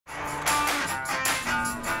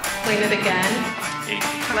explain it again?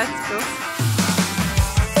 Let's go.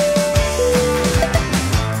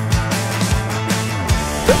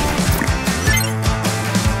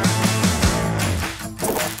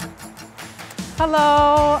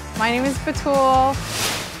 Hello, my name is Batoul.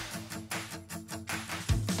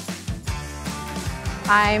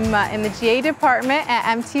 I'm in the GA department at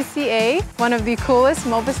MTCA, one of the coolest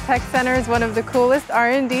MOBIS Tech Centers, one of the coolest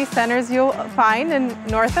R&D centers you'll find in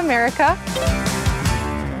North America.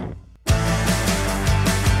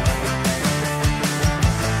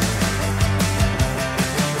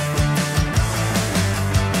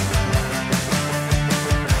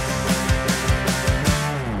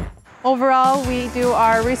 Overall, we do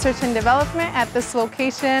our research and development at this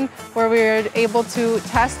location where we're able to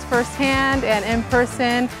test firsthand and in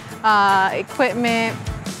person equipment,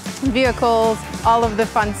 vehicles, all of the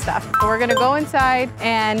fun stuff. We're going to go inside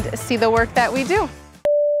and see the work that we do.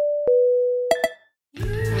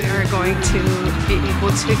 We are going to be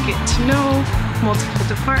able to get to know multiple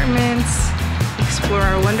departments, explore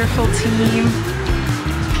our wonderful team.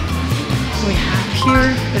 We have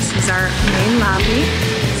here, this is our main lobby.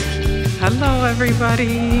 Hello,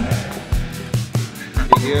 everybody.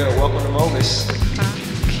 Yeah, welcome to MOBIS.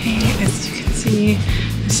 Okay, as you can see,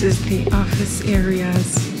 this is the office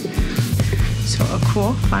areas. So a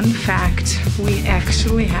cool fun fact, we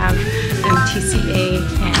actually have MTCA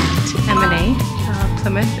and M&A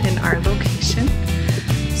Plymouth in our location.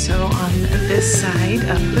 So on this side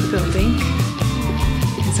of the building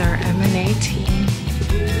is our M&A team,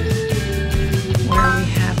 where we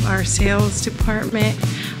have our sales department,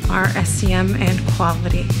 our SCM and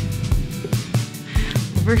quality.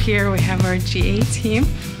 Over here we have our GA team.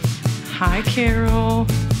 Hi, Carol.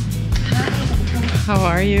 Hi. How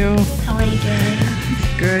are you? How are you doing?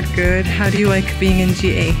 Good, good. How do you like being in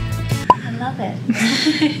GA? I love it.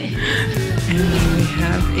 And then we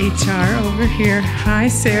have HR over here. Hi,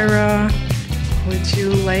 Sarah. Would you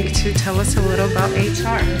like to tell us a little about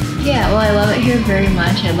HR? Yeah, well, I love it here very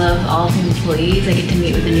much. I love all of the employees. I get to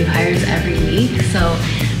meet with the new hires every week, so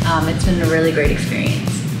it's been a really great experience.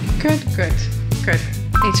 Good, good, good.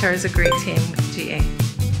 HR is a great team with GA.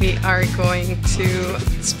 We are going to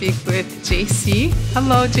speak with JC.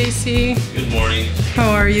 Hello, JC. Good morning. How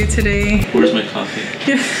are you today? Where's my coffee?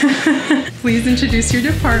 Please introduce your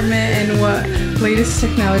department and what latest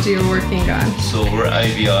technology you're working on. So we're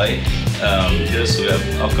IVI. Yes, we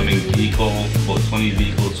have upcoming vehicle, about 20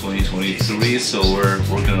 vehicles 2023. So we're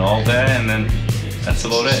working on all that, and then that's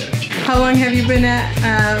about it. How long have you been at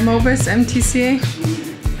MOBIS MTCA?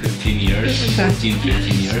 15 years, 14,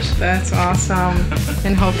 15 years. That's awesome.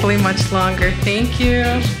 And hopefully much longer. Thank you.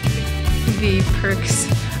 The perks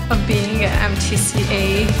of being at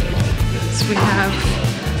MTCA is we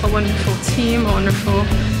have a wonderful team, a wonderful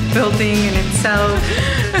building in itself.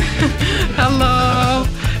 Hello.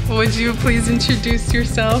 Would you please introduce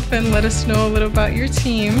yourself and let us know a little about your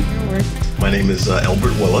team? My name is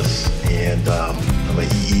Albert Willis, and I'm an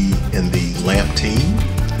EE in the lamp team.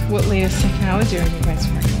 What latest technology are you guys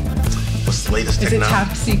working on? What's the latest technology? Is it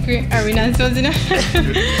top secret? Are we not supposed to know?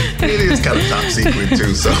 It is kind of top secret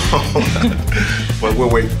too, so. But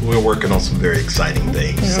we're working on some very exciting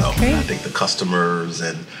things. Okay. So I think the customers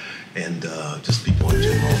and just people in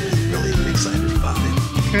general are really excited about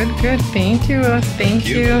it. Good, good. Thank you. Thank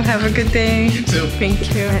you. Have a good day. You too.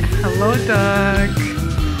 Thank you. Hello, Doug.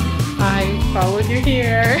 I followed you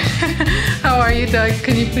here. How are you, Doug?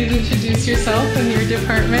 Can you please introduce yourself and your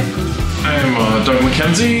department? I am Doug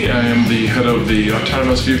McKenzie. I am the head of the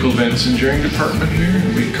Autonomous Vehicle Advanced Engineering Department here.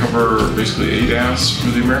 We cover basically ADAS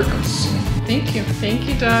for the Americas. Thank you. Thank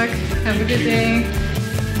you, Doug. Have a good day.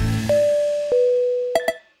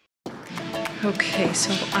 Okay,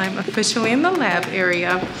 so I'm officially in the lab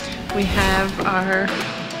area. We have our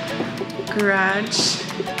garage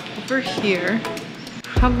over here.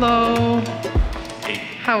 Hello. Hey.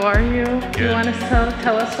 How are you? Good. You want to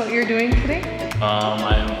tell us what you're doing today?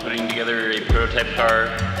 I'm putting together a prototype car,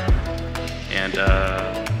 and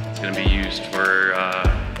it's going to be used for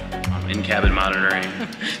in-cabin monitoring.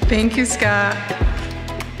 Thank you, Scott.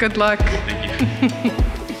 Good luck. Thank you.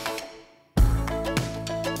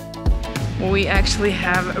 We actually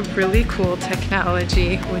have a really cool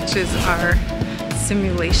technology, which is our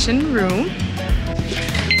simulation room.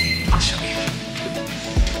 I'll show you.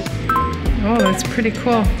 Oh, that's pretty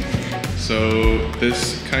cool. So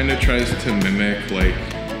this kind of tries to mimic like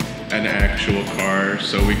an actual car,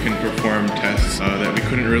 so we can perform tests that we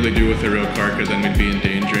couldn't really do with a real car because then we'd be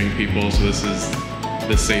endangering people. So this is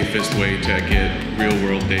the safest way to get real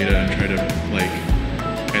world data and try to like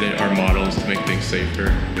edit our models to make things safer,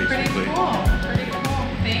 basically. Pretty cool. Pretty cool.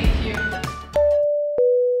 Thank you.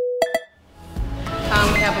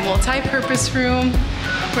 multi-purpose room.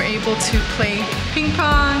 We're able to play ping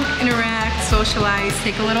pong, interact, socialize,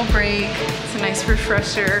 take a little break. It's a nice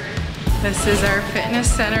refresher. This is our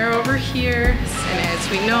fitness center over here. And as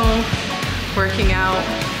we know, working out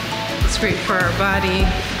is great for our body,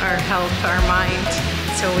 our health, our mind.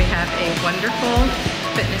 So we have a wonderful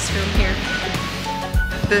fitness room here.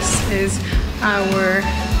 This is our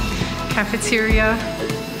cafeteria.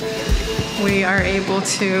 We are able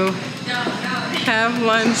to have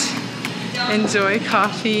lunch, enjoy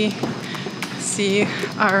coffee, see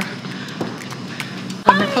our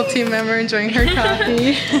wonderful team member enjoying her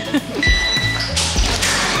coffee.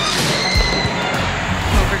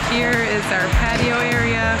 Over here is our patio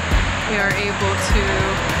area. We are able to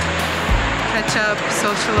catch up,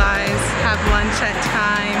 socialize, have lunch at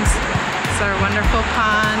times. It's our wonderful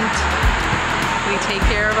pond. We take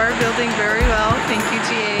care of our building very well. Thank you,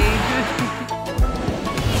 GA.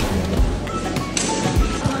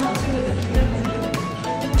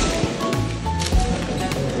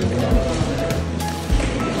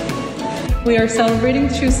 We are celebrating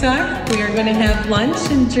Chuseok. We are going to have lunch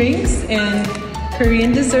and drinks and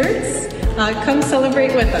Korean desserts. Come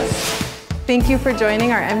celebrate with us. Thank you for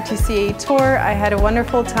joining our MTCA tour. I had a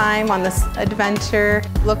wonderful time on this adventure.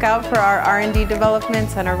 Look out for our R&D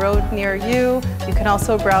developments on a road near you. You can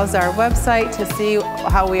also browse our website to see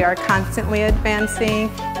how we are constantly advancing.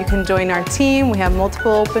 You can join our team. We have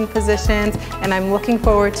multiple open positions, and I'm looking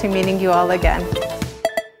forward to meeting you all again.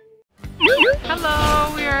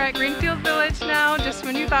 Hello, we are at Greenfield Village now. Just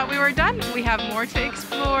when you thought we were done, we have more to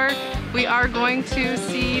explore. We are going to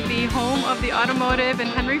see the home of the automotive and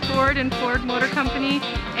Henry Ford and Ford Motor Company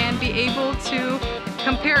and be able to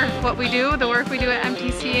compare what we do, the work we do at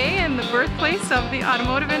MTCA and the birthplace of the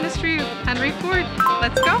automotive industry, Henry Ford.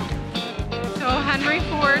 Let's go. So Henry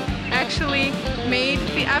Ford actually made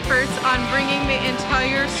the efforts on bringing the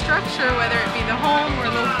entire structure, whether it be the home or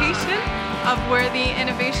location, of where the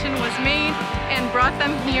innovation was made and brought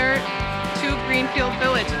them here to Greenfield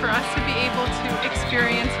Village for us to be able to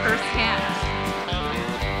experience firsthand.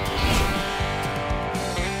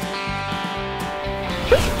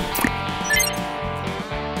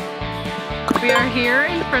 We are here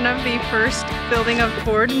in front of the first building of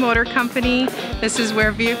Ford Motor Company. This is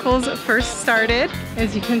where vehicles first started.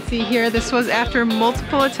 As you can see here, this was after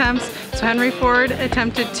multiple attempts. So Henry Ford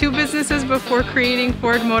attempted 2 businesses before creating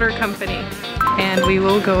Ford Motor Company. And we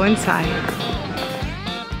will go inside.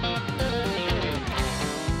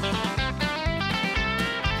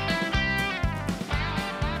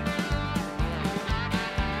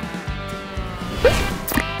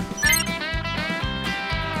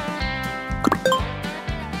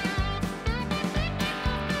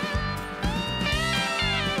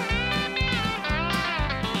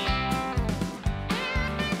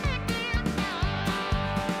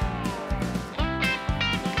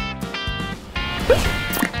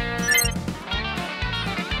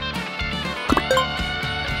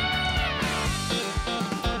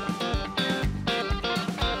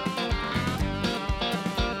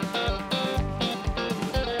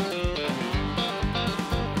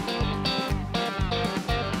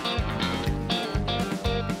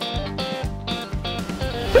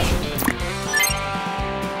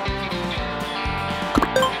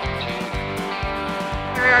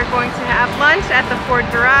 Going to have lunch at the Ford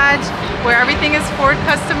Garage where everything is Ford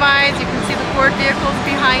customized. You can see the Ford vehicles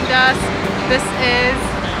behind us. This is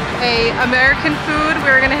American food.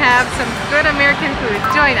 We're going to have some good American food.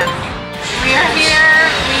 Join us. We are here.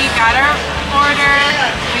 We got our order.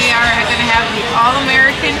 We are going to have the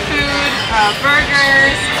all-American food,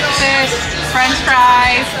 burgers, fish, French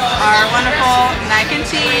fries, our wonderful mac and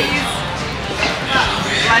cheese.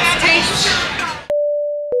 Let's taste.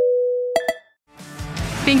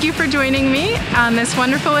 Thank you for joining me on this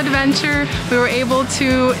wonderful adventure. We were able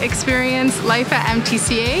to experience life at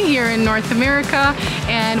MTCA here in North America,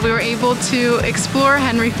 and we were able to explore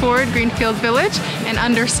Henry Ford Greenfield Village and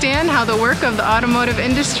understand how the work of the automotive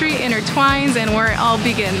industry intertwines and where it all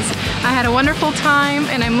begins. I had a wonderful time,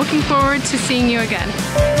 and I'm looking forward to seeing you again.